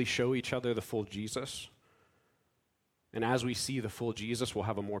actively show each other the full Jesus. And as we see the full Jesus, we'll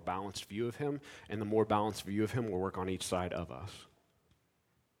have a more balanced view of Him, and the more balanced view of Him will work on each side of us.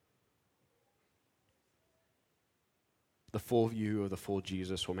 The full view of the full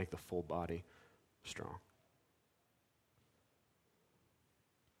Jesus will make the full body strong.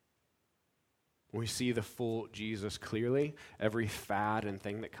 When we see the full Jesus clearly, every fad and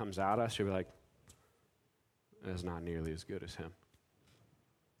thing that comes at us, you'll be like, it's not nearly as good as Him.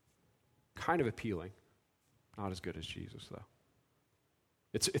 Kind of appealing. Not as good as Jesus, though.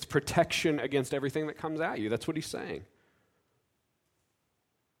 It's protection against everything that comes at you. That's what he's saying.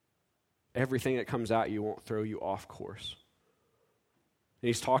 Everything that comes at you won't throw you off course. And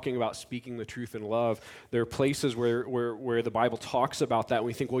he's talking about speaking the truth in love. There are places where the Bible talks about that, and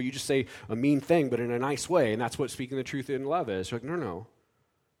we think, well, you just say a mean thing, but in a nice way, and that's what speaking the truth in love is. You're like, no.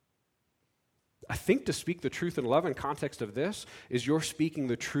 I think to speak the truth in love in context of this is you're speaking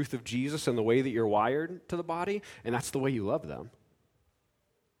the truth of Jesus and the way that you're wired to the body, and that's the way you love them.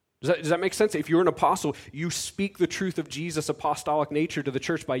 Does that make sense? If you're an apostle, you speak the truth of Jesus' apostolic nature to the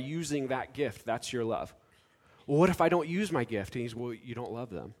church by using that gift. That's your love. Well, what if I don't use my gift? And he's, well, you don't love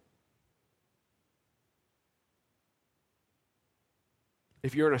them.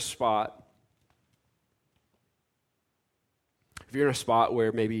 If you're in a spot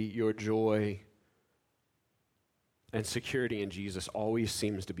where maybe your joy and security in Jesus always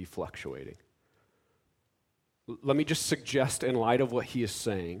seems to be fluctuating, let me just suggest, in light of what he is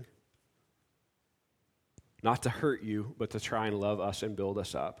saying, not to hurt you, but to try and love us and build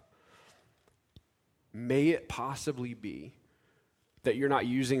us up. May it possibly be that you're not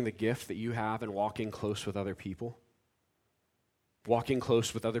using the gift that you have and walking close with other people? Walking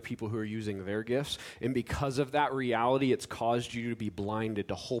close with other people who are using their gifts. And because of that reality, it's caused you to be blinded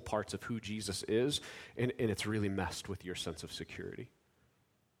to whole parts of who Jesus is, and it's really messed with your sense of security.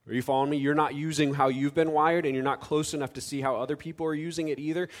 Are you following me? You're not using how you've been wired, and you're not close enough to see how other people are using it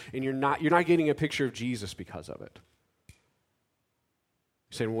either, and you're not getting a picture of Jesus because of it.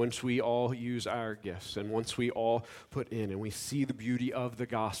 He's saying once we all use our gifts, and once we all put in, and we see the beauty of the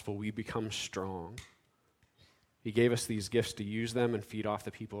gospel, we become strong. He gave us these gifts to use them and feed off the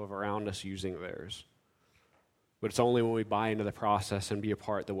people around us using theirs. But it's only when we buy into the process and be a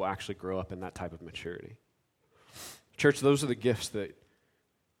part that we'll actually grow up in that type of maturity. Church, those are the gifts that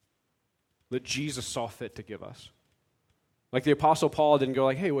Jesus saw fit to give us. Like the Apostle Paul didn't go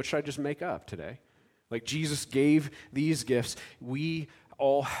like, hey, what should I just make up today? Like Jesus gave these gifts. We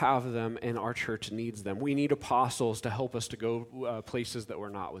all have them, and our church needs them. We need apostles to help us to go places that we're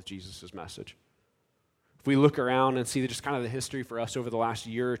not with Jesus' message. If we look around and see just kind of the history for us over the last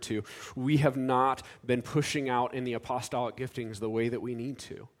year or two, we have not been pushing out in the apostolic giftings the way that we need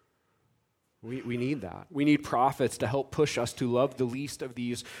to. We need that. We need prophets to help push us to love the least of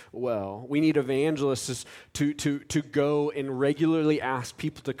these well. We need evangelists to go and regularly ask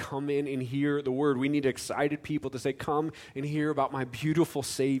people to come in and hear the word. We need excited people to say, come and hear about my beautiful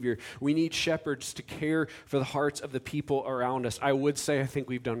Savior. We need shepherds to care for the hearts of the people around us. I would say I think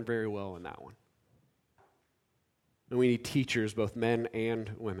we've done very well in that one. And we need teachers, both men and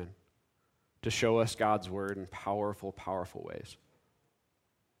women, to show us God's word in powerful, powerful ways.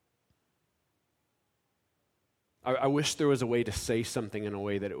 I wish there was a way to say something in a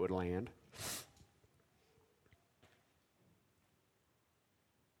way that it would land.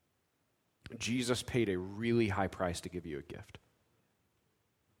 Jesus paid a really high price to give you a gift.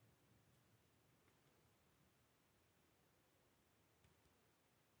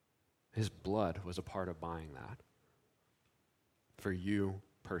 His blood was a part of buying that for you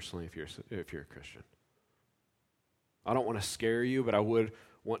personally if you're a Christian. I don't want to scare you, but I would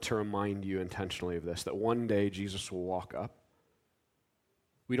want to remind you intentionally of this, that one day Jesus will walk up.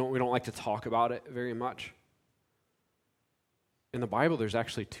 We don't like to talk about it very much. In the Bible, there's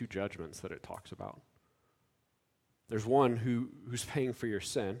actually two judgments that it talks about. There's one who's paying for your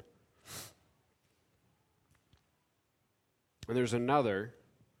sin, and there's another,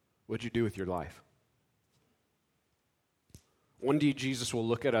 what'd you do with your life? One day Jesus will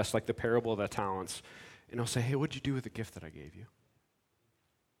look at us like the parable of the talents, and he'll say, hey, what'd you do with the gift that I gave you?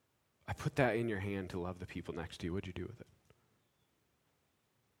 I put that in your hand to love the people next to you. What'd you do with it?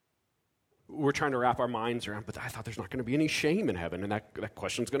 We're trying to wrap our minds around, but I thought there's not going to be any shame in heaven, and that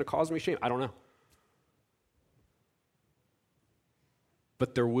question's going to cause me shame. I don't know.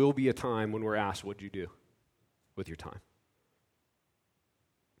 But there will be a time when we're asked, what'd you do with your time?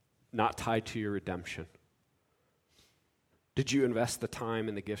 Not tied to your redemption. Did you invest the time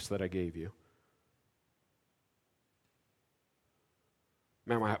in the gifts that I gave you?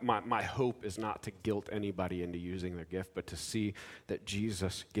 Man, my hope is not to guilt anybody into using their gift, but to see that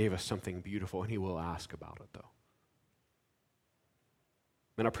Jesus gave us something beautiful, and he will ask about it, though.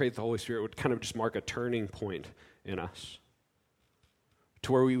 And I pray that the Holy Spirit would kind of just mark a turning point in us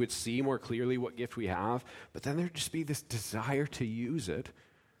to where we would see more clearly what gift we have, but then there'd just be this desire to use it.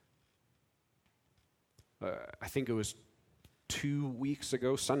 I think it was 2 weeks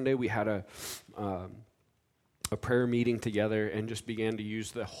ago, Sunday, we had a prayer meeting together and just began to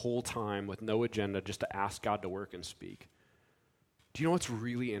use the whole time with no agenda just to ask God to work and speak. Do you know what's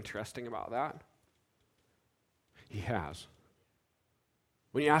really interesting about that? He has.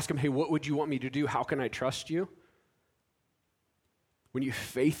 When you ask him, hey, what would you want me to do? How can I trust you? When you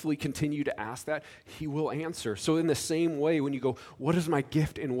faithfully continue to ask that, he will answer. So in the same way, when you go, what is my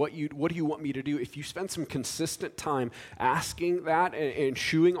gift and what do you want me to do? If you spend some consistent time asking that and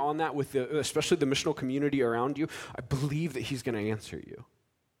chewing on that with especially the missional community around you, I believe that he's going to answer you.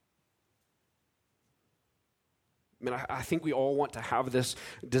 I mean, I think we all want to have this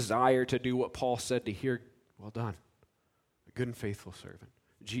desire to do what Paul said to hear, well done, a good and faithful servant.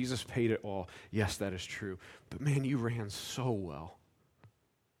 Jesus paid it all. Yes, that is true. But man, you ran so well.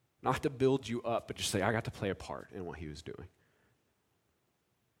 Not to build you up, but just say, I got to play a part in what he was doing.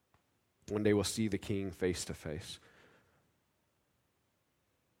 One day we'll see the King face to face.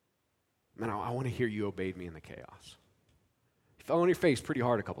 Man, I want to hear you obeyed me in the chaos. You fell on your face pretty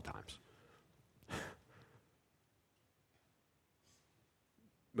hard a couple times.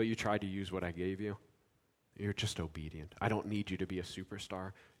 But you tried to use what I gave you. You're just obedient. I don't need you to be a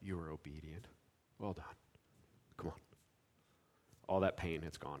superstar. You were obedient. Well done. Come on. All that pain,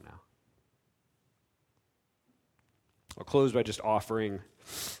 it's gone now. I'll close by just offering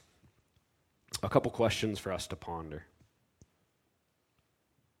a couple questions for us to ponder.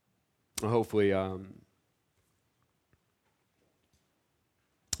 Hopefully, as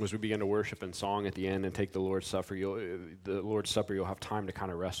we begin to worship in song at the end and take the Lord's Supper, you'll have time to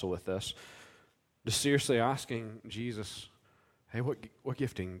kind of wrestle with this. Just seriously asking Jesus, hey, what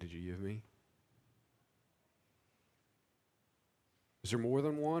gifting did you give me? Is there more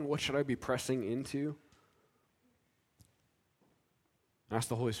than one? What should I be pressing into? Ask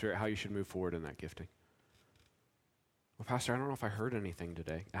the Holy Spirit how you should move forward in that gifting. Well, Pastor, I don't know if I heard anything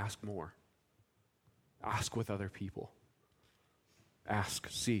today. Ask more. Ask with other people. Ask,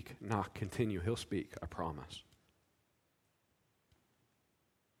 seek, knock, continue. He'll speak, I promise.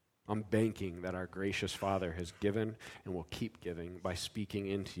 I'm banking that our gracious Father has given and will keep giving by speaking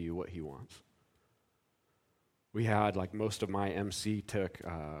into you what he wants. We had, like most of my MC took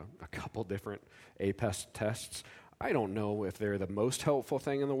a couple different APES tests. I don't know if they're the most helpful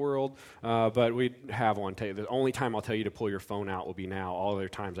thing in the world, but we have one. The only time I'll tell you to pull your phone out will be now. All other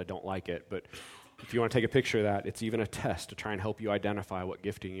times I don't like it, but if you want to take a picture of that, it's even a test to try and help you identify what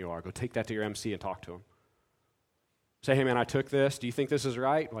gifting you are. Go take that to your MC and talk to him. Say, hey man, I took this. Do you think this is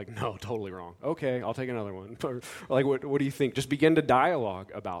right? Like, no, totally wrong. Okay, I'll take another one. Or like, what do you think? Just begin to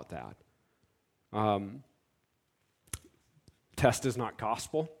dialogue about that. Test is not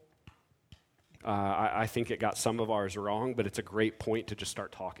gospel. I think it got some of ours wrong, but it's a great point to just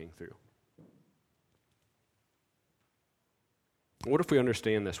start talking through. What if we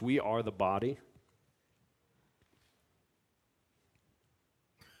understand this? We are the body.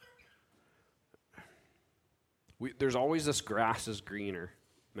 There's always this grass is greener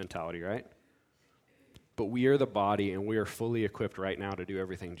mentality, right? But we are the body, and we are fully equipped right now to do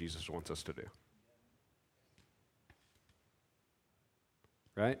everything Jesus wants us to do.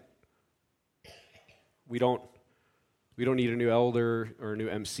 Right? We don't need a new elder or a new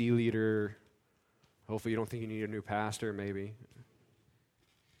MC leader. Hopefully you don't think you need a new pastor, maybe.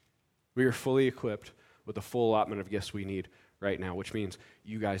 We are fully equipped with the full allotment of gifts we need right now, which means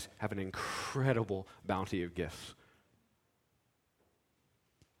you guys have an incredible bounty of gifts.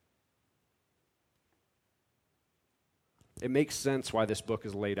 It makes sense why this book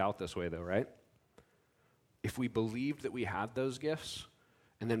is laid out this way, though, right? If we believed that we had those gifts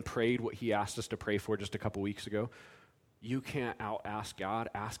and then prayed what he asked us to pray for just a couple weeks ago, you can't out-ask God,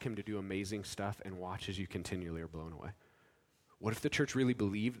 ask him to do amazing stuff, and watch as you continually are blown away. What if the church really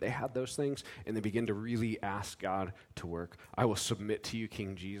believed they had those things and they begin to really ask God to work? I will submit to you,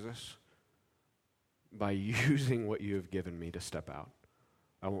 King Jesus, by using what you have given me to step out.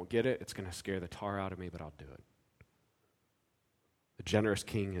 I won't get it. It's going to scare the tar out of me, but I'll do it. The generous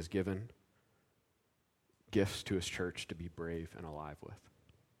King has given gifts to his church to be brave and alive with.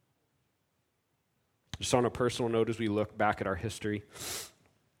 Just on a personal note, as we look back at our history,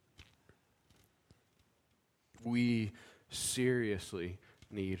 we seriously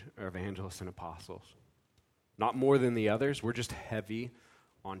need our evangelists and apostles. Not more than the others. We're just heavy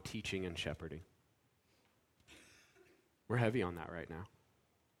on teaching and shepherding. We're heavy on that right now.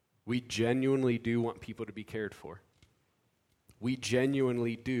 We genuinely do want people to be cared for. We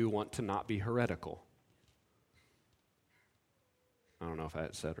genuinely do want to not be heretical. I don't know if I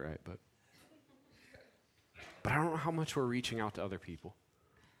had said right, but I don't know how much we're reaching out to other people.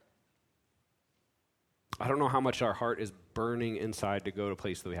 I don't know how much our heart is burning inside to go to a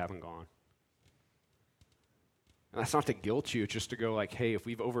place that we haven't gone. And that's not to guilt you, it's just to go like, hey, if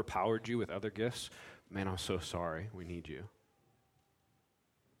we've overpowered you with other gifts, man, I'm so sorry. We need you.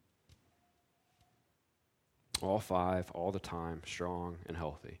 All five, all the time, strong and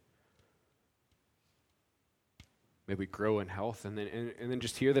healthy. Maybe we grow in health and then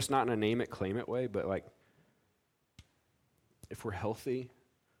just hear this not in a name it, claim it way, but like if we're healthy,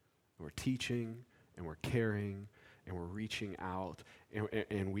 and we're teaching, and we're caring, and we're reaching out,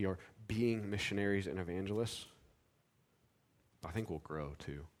 and we are being missionaries and evangelists, I think we'll grow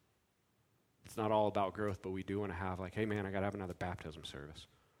too. It's not all about growth, but we do want to have like, hey man, I got to have another baptism service.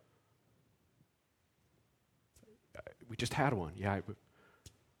 We just had one, yeah,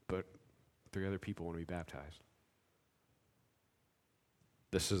 but 3 other people want to be baptized.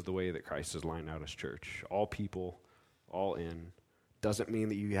 This is the way that Christ has lined out his church. All people, all in. Doesn't mean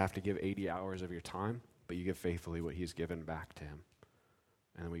that you have to give 80 hours of your time, but you give faithfully what he's given back to him.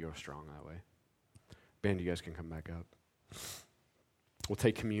 and then we go strong that way. Band, you guys can come back up. We'll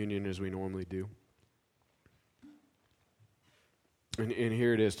take communion as we normally do. And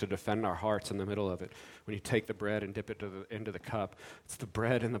here it is to defend our hearts in the middle of it. When you take the bread and dip it into the cup, it's the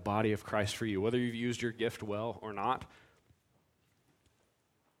bread and the body of Christ for you. Whether you've used your gift well or not,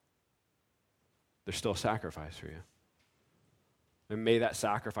 there's still a sacrifice for you. And may that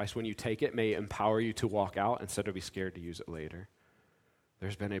sacrifice, when you take it, may empower you to walk out instead of be scared to use it later.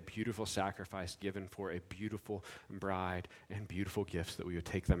 There's been a beautiful sacrifice given for a beautiful bride and beautiful gifts that we would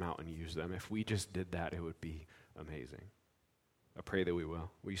take them out and use them. If we just did that, it would be amazing. I pray that we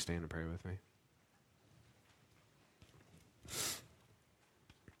will. Will you stand and pray with me?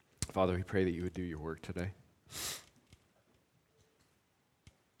 Father, we pray that you would do your work today.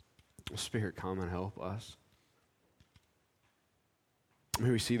 Spirit, come and help us.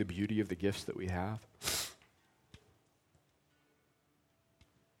 May we see the beauty of the gifts that we have.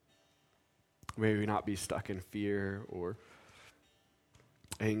 May we not be stuck in fear or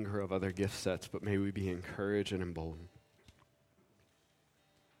anger of other gift sets, but may we be encouraged and emboldened.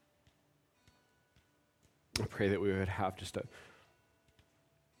 I pray that we would have just a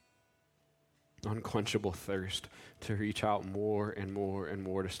unquenchable thirst to reach out more and more and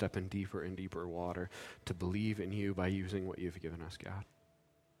more, to step in deeper and deeper water, to believe in you by using what you've given us, God.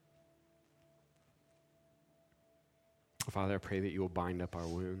 Father, I pray that you will bind up our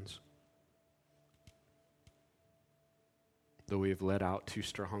wounds. Though we have let out too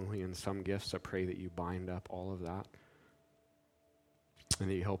strongly in some gifts, I pray that you bind up all of that and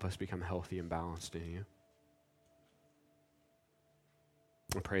that you help us become healthy and balanced in you.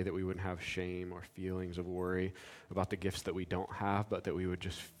 I pray that we wouldn't have shame or feelings of worry about the gifts that we don't have, but that we would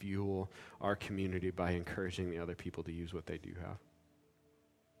just fuel our community by encouraging the other people to use what they do have.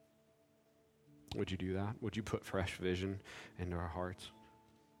 Would you do that? Would you put fresh vision into our hearts?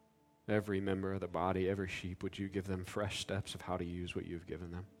 Every member of the body, every sheep, would you give them fresh steps of how to use what you've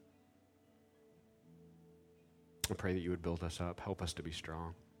given them? I pray that you would build us up, help us to be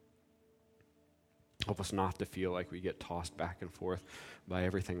strong. Help us not to feel like we get tossed back and forth by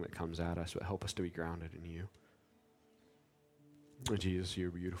everything that comes at us, but help us to be grounded in you. Jesus, you're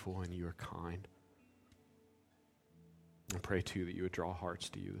beautiful and you are kind. I pray, too, that you would draw hearts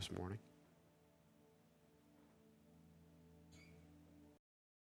to you this morning.